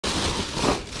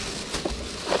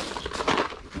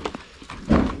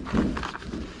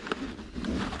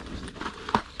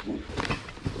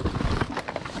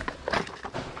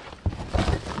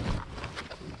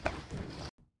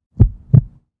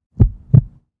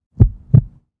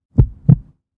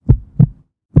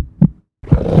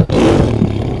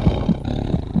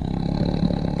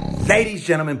Ladies,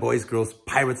 gentlemen, boys, girls,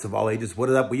 pirates of all ages, what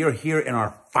is up? We are here in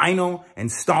our final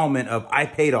installment of I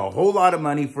paid a whole lot of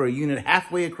money for a unit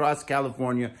halfway across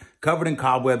California, covered in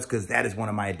cobwebs, because that is one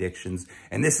of my addictions.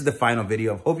 And this is the final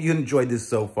video. Hope you enjoyed this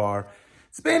so far.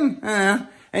 It's been,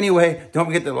 anyway, don't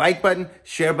forget the like button,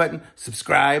 share button,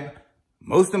 subscribe.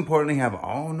 Most importantly, have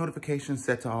all notifications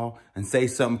set to all and say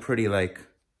something pretty like,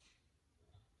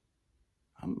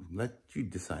 I'm gonna let you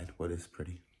decide what is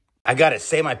pretty. I gotta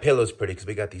say my pillow's pretty because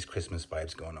we got these Christmas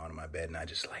vibes going on in my bed and I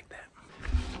just like that.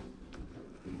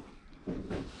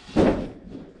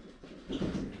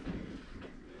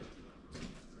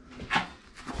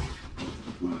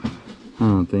 I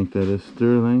don't think that is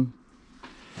sterling.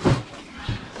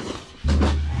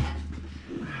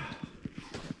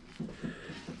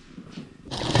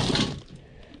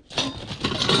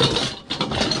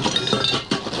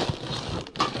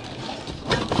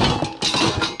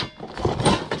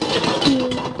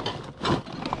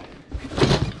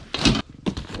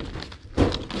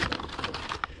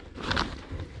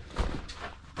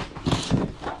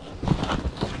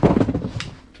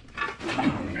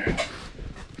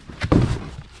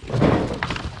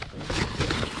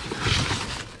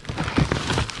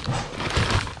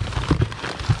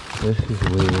 This is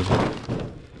weird.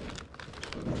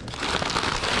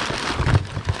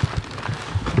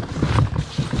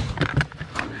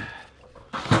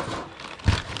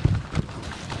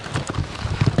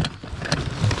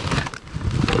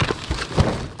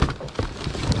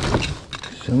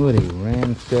 Somebody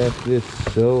ransacked this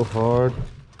so hard.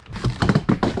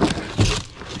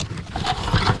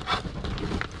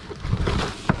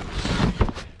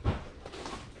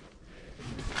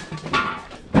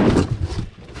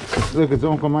 Look, it's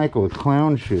Uncle Michael, a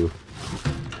clown shoe.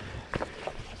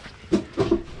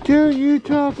 Do you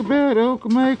talk about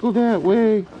Uncle Michael that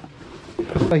way?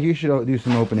 Like you should do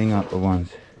some opening up at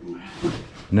once.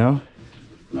 No?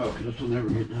 No, because this will never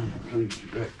get done. I'm trying to get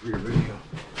you back for your video.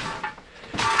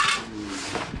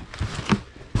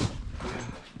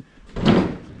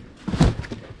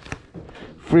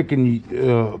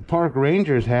 Freaking park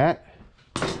ranger's hat.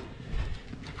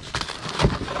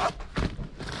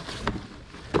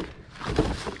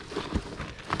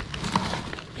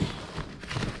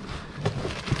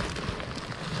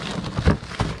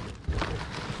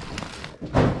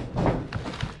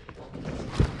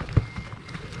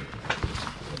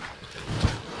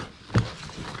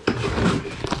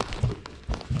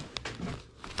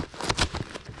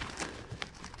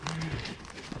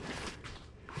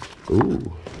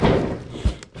 Ooh,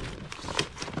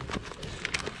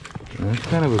 that's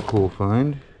kind of a cool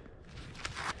find.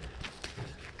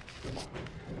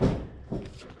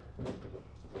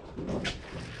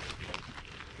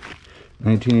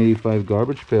 $1985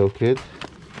 garbage pail, kids.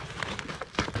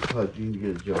 Oh, you can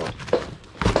get a job.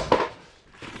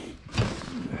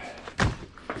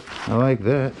 I like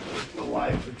that. A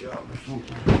life job or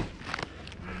something.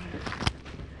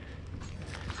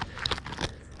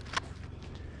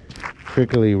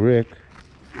 Prickly Rick.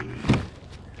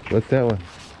 What's that one?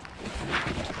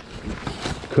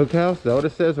 Cookhouse? Is that what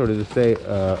it says? Or does it say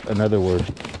another word?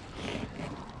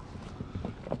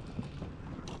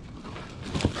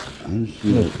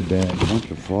 That's bad. A bunch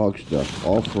of frog stuff.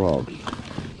 All frogs.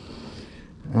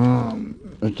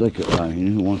 It's like a, you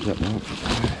know who wants that box?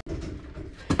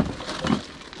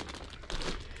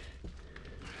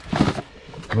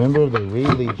 Member of the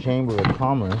Reedley Chamber of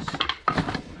Commerce.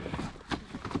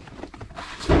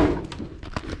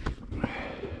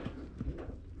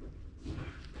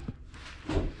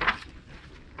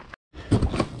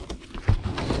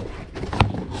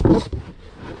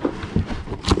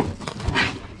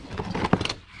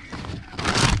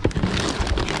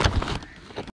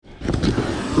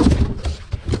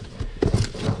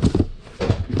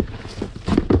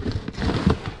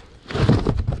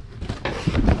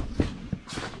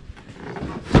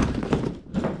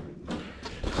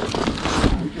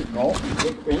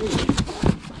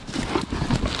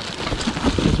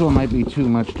 This one might be too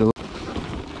much to look.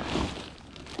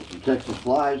 Texas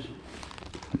flies.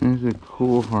 There's a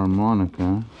cool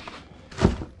harmonica.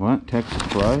 What? Texas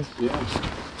flies? Yeah.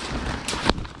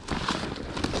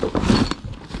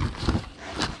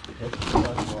 Texas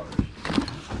flies waters.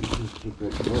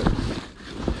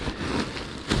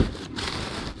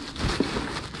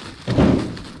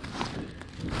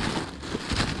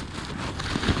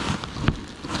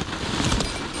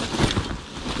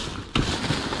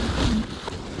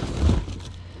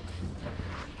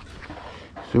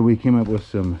 So we came up with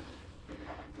some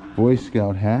Boy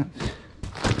Scout hats.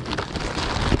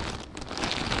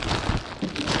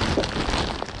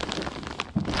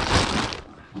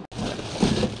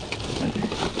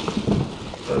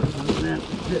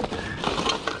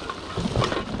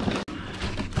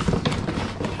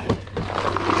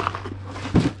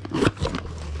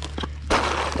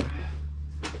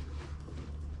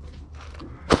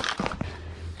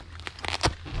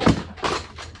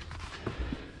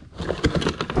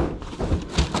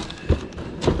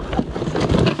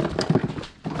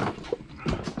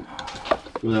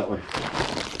 Go that way.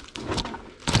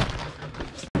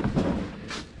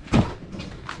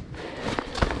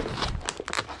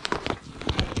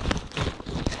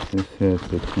 This has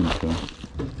the tinto.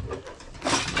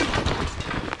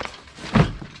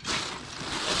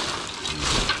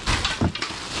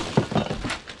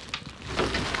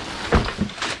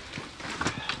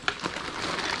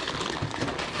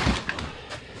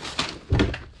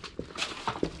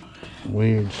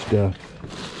 Weird stuff.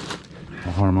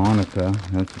 A harmonica,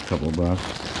 that's a couple bucks.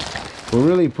 We're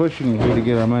really pushing it here to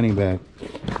get our money back.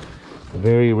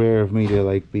 Very rare of me to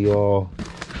like be all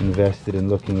invested in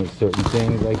looking at certain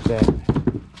things like that.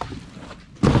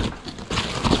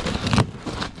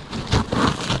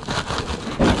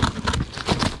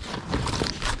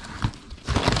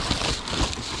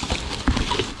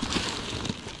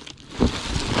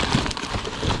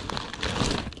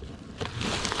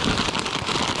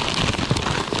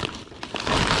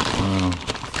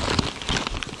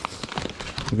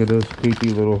 Look at those creepy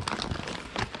little.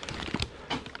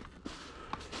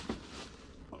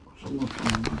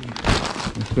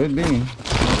 It could be.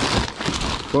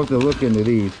 We'll have to look into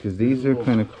these because these are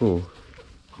kind of cool.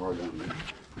 Car down there.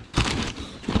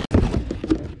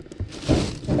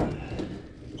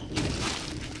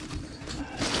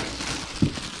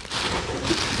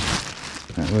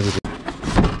 Alright, what is it?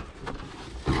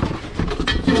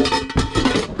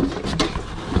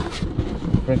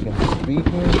 Freaking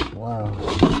speaker? Wow.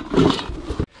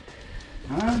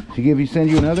 Huh? Did you send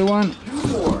you another one? 2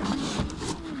 more.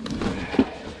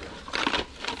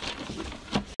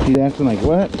 She's asking like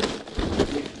what?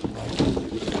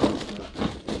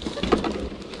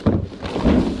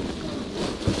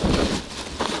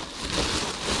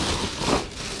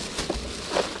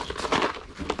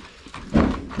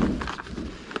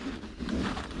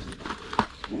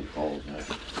 What calls that?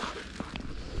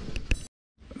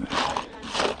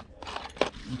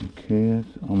 Okay,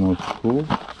 that's almost cool.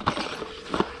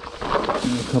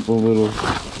 And a couple little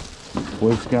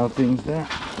Boy Scout things there.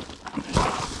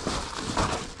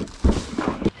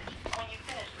 When you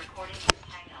finish recording, just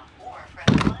hang up or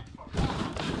press 1 for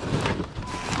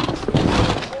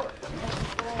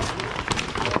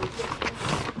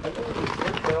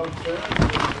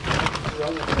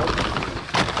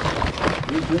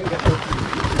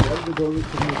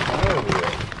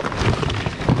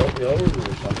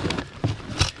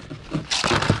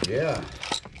Yeah,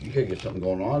 you could get something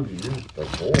going on if you use the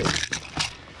board.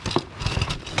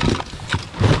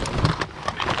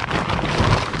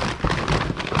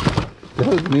 That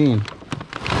was mean.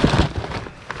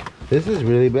 This is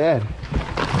really bad.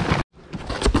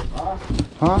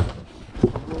 Huh?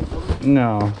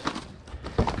 No.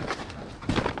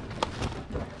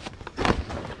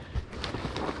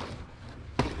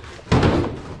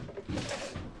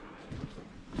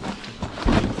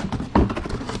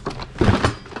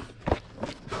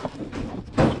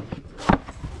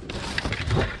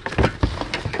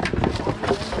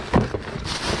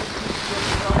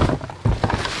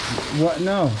 What?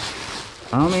 No.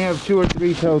 I only have 2 or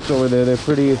 3 totes over there. They're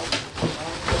pretty.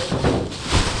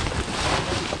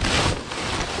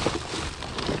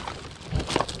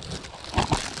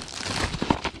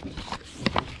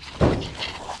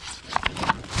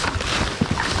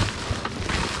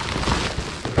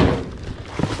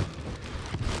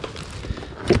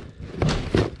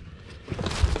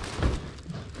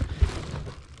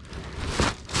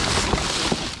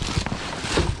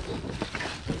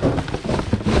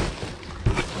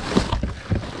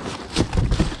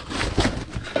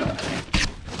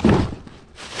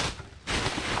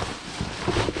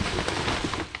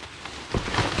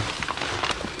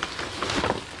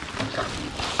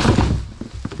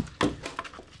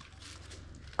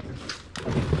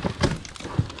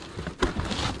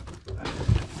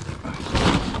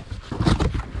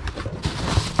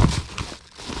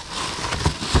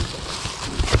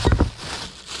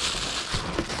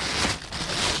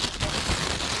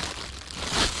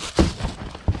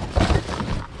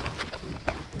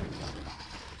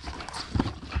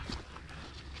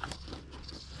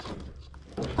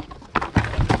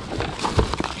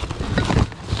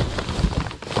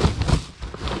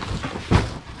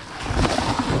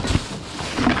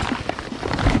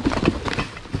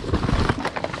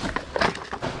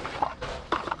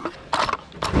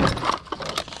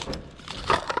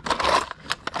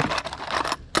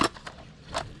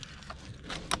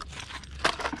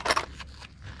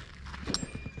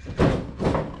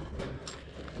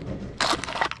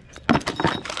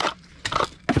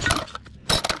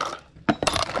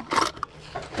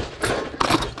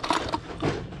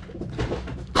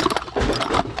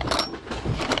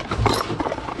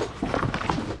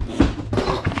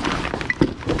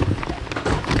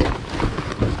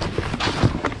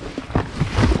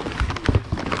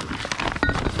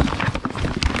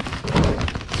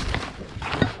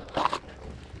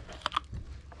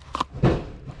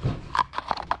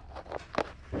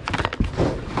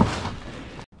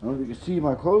 I don't know if you can see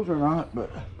my clothes or not, but...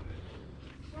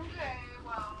 Okay,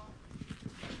 well.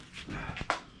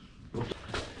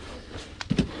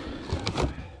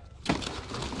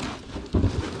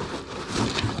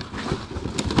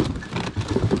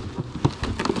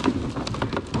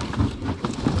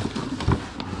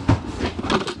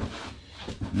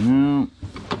 No.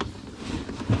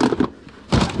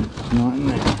 Not in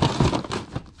there.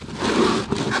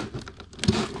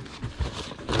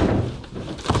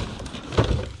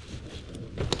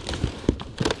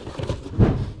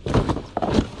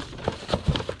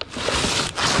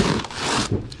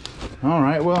 All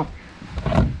right, well,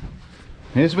 I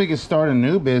guess we could start a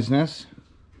new business.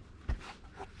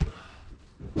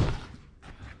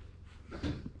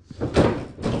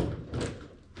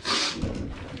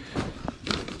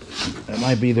 That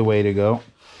might be the way to go.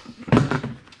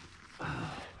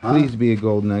 Please be a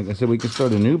gold nugget. I said we could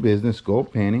start a new business,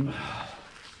 gold panning.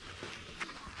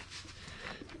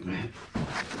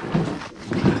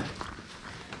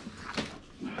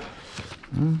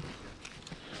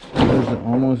 There's an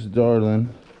almost darling.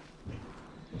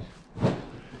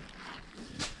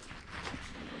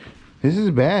 This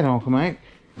is bad, Uncle Mike.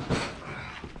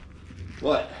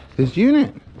 What? This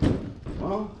unit.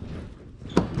 Well,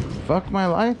 Fuck my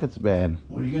life, it's bad.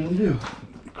 what are you gonna do?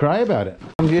 Cry about it.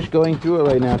 I'm just going through it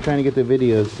right now, trying to get the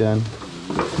videos done.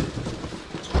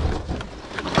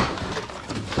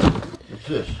 What's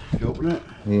this? You open it?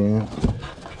 Yeah.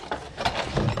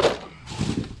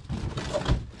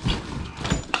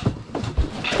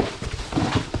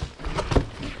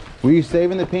 Were you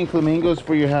saving the pink flamingos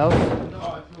for your house? No,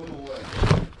 I threw them away.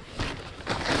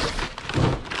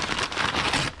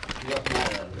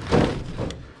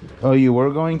 Oh, you were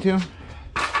going to? I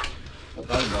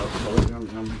thought about it. I'm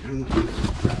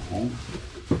home.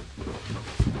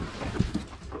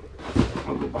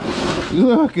 I'll go buy it.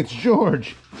 Look, it's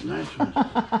George. Nice one.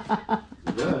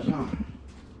 It does, huh?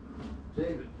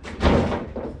 Save it.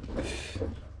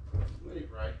 Wait,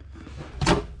 right.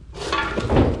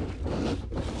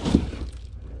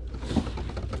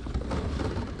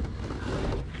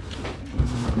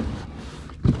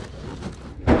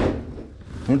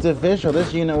 It's official,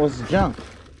 this unit was junk.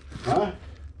 Huh?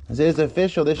 I said it's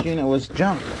official, this unit was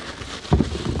junk.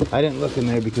 I didn't look in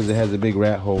there because it has a big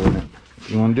rat hole in it.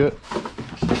 You want to do it?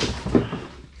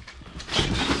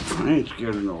 I ain't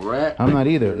scared of no rat. I'm not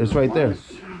either. It's right there.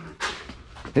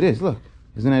 It is, look.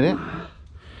 Isn't that it?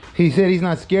 He said he's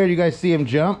not scared. You guys see him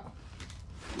jump?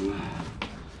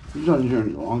 He's not here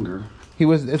any longer. He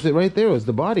was, it's it right there. It was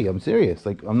the body. I'm serious.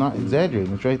 Like, I'm not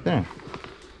exaggerating. It's right there.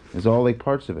 It's all like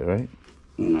parts of it, right?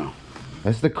 No.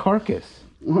 That's the carcass.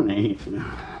 One ain't.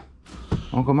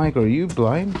 Uncle Mike, are you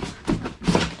blind?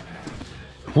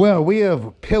 Well, we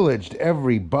have pillaged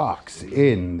every box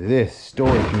in this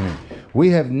storage unit. We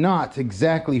have not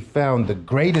exactly found the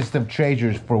greatest of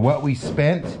treasures for what we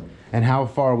spent and how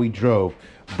far we drove.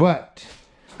 But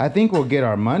I think we'll get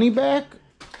our money back.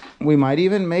 We might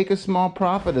even make a small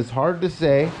profit. It's hard to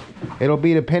say. It'll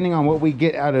be depending on what we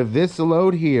get out of this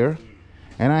load here.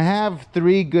 And I have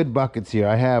 3 good buckets here.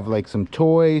 I have like some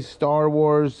toys, Star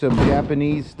Wars, some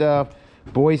Japanese stuff,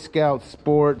 Boy Scout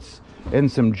sports,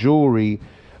 and some jewelry.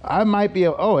 I might be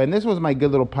able, oh, and this was my good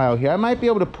little pile here. I might be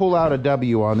able to pull out a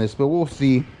W on this, but we'll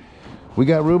see. We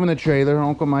got room in the trailer.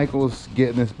 Uncle Michael's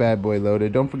getting this bad boy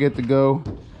loaded. Don't forget to go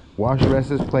watch the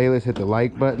rest of this playlist, hit the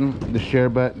like button, the share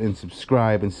button, and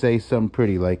subscribe, and say something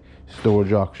pretty like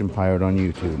Storage Auction Pirate on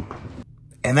YouTube.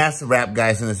 And that's the wrap,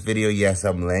 guys, in this video. Yes,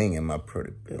 I'm laying in my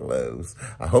pretty pillows.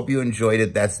 I hope you enjoyed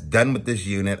it. That's done with this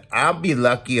unit. I'll be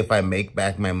lucky if I make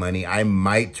back my money. I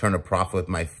might turn a profit with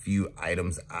my few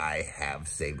items I have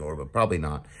saved over, but probably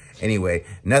not. Anyway,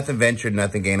 nothing ventured,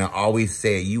 nothing gained. I always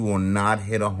say it. You will not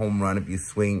hit a home run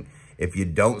if you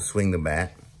don't swing the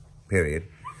bat, period.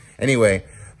 Anyway,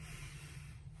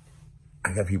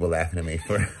 I got people laughing at me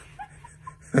for...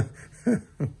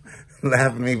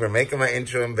 laughing at me for making my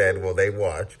intro in bed while they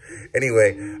watch.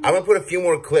 Anyway, I'm going to put a few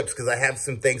more clips because I have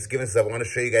some Thanksgiving stuff. I want to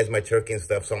show you guys my turkey and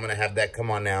stuff, so I'm going to have that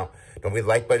come on now. Don't forget to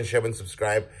like button, share button,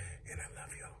 subscribe, and I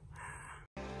love you.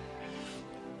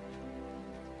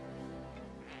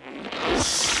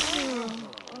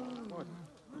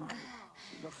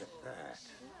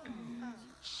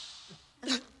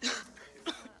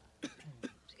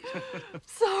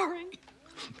 Sorry.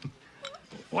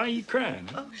 Why are you crying?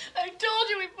 I told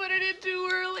you we put it in too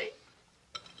early.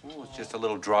 Oh, it's just a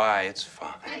little dry. It's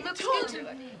fine. I told you.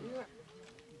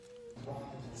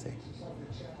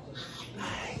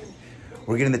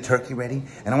 We're getting the turkey ready,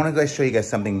 and I want to go show you guys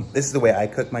something. This is the way I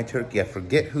cook my turkey. I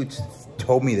forget who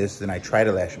told me this, and I tried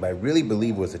it last year, but I really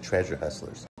believe it was the Treasure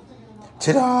Hustlers.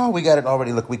 Ta-da! We got it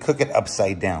already. Look, we cook it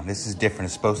upside down. This is different.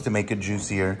 It's supposed to make it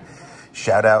juicier.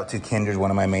 Shout out to Kinder's, one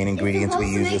of my main ingredients. We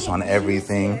use this on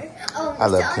everything. Oh, I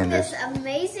love selling Kinder's. this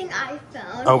amazing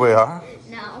iPhone. Oh, we are?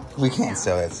 No. We can't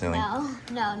sell that, silly.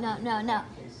 No.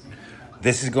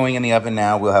 This is going in the oven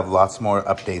now. We'll have lots more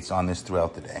updates on this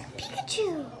throughout the day.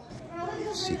 Pikachu.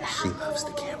 She loves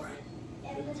the camera.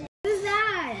 What is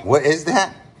that? What is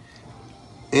that?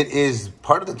 It is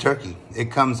part of the turkey. It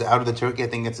comes out of the turkey. I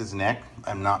think it's its neck.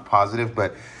 I'm not positive,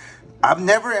 but I've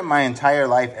never in my entire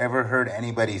life ever heard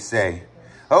anybody say,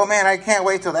 oh man, I can't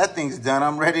wait till that thing's done.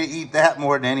 I'm ready to eat that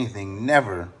more than anything.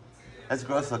 Never. That's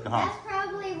gross looking, huh? That's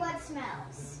probably what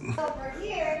smells. Over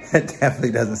here. It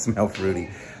definitely doesn't smell fruity.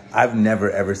 I've never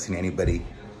ever seen anybody.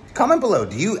 Comment below.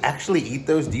 Do you actually eat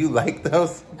those? Do you like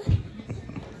those?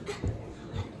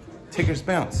 Tigger's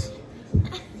bounce.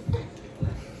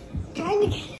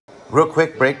 Real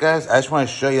quick break, guys. I just want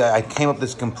to show you. I came up with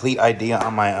this complete idea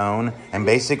on my own. And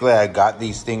basically, I got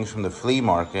these things from the flea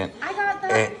market. I got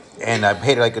them. And I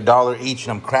paid like $1 each.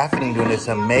 And I'm crafting doing this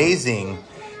amazing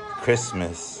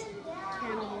Christmas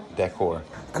decor.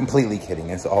 Completely kidding.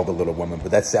 It's all the Little Woman.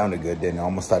 But that sounded good, didn't it? I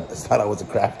almost thought I was a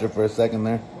crafter for a second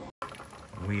there.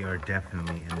 We are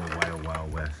definitely in the wild,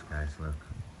 wild west, guys.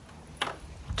 Look.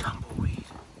 Tumbleweed.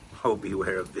 Oh,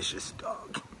 beware a vicious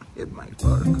dog. It might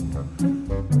bark.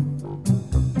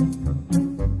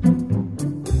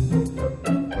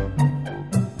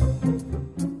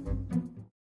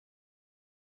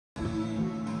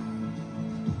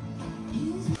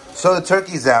 So the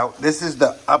turkey's out. This is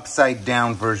the upside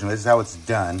down version. This is how it's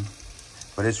done.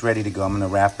 But it's ready to go. I'm gonna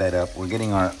wrap that up. We're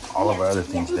getting all of our other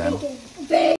things done. Eat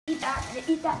that.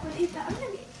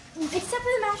 Except for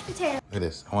the mashed potato. Look at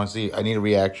this. I want to see. I need a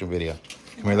reaction video.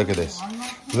 Come here. Look at this.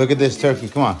 Look at this turkey.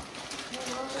 Come on.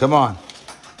 Come on.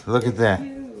 Look at that.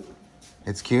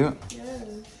 It's cute.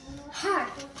 Hi.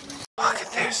 Look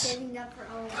at this.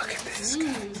 Look at this.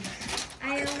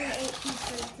 I only ate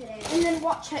pizza today. And then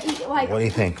watch her eat like What do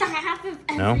you think? half of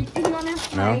No? everything on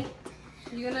her No? plate.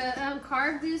 You gonna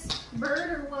carve this bird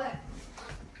or what?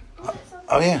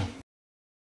 Oh yeah.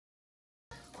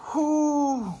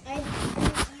 Ooh. I didn't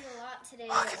eat a lot today.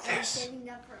 Look at I'm this. saving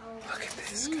up for all of Look at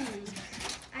this.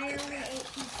 I only ate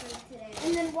pizza today.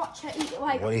 And then watch her eat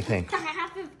like What do you think?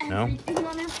 half of No? everything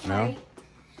on her plate. No?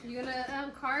 You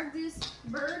gonna carve this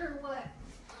bird or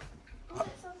what?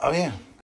 Oh yeah.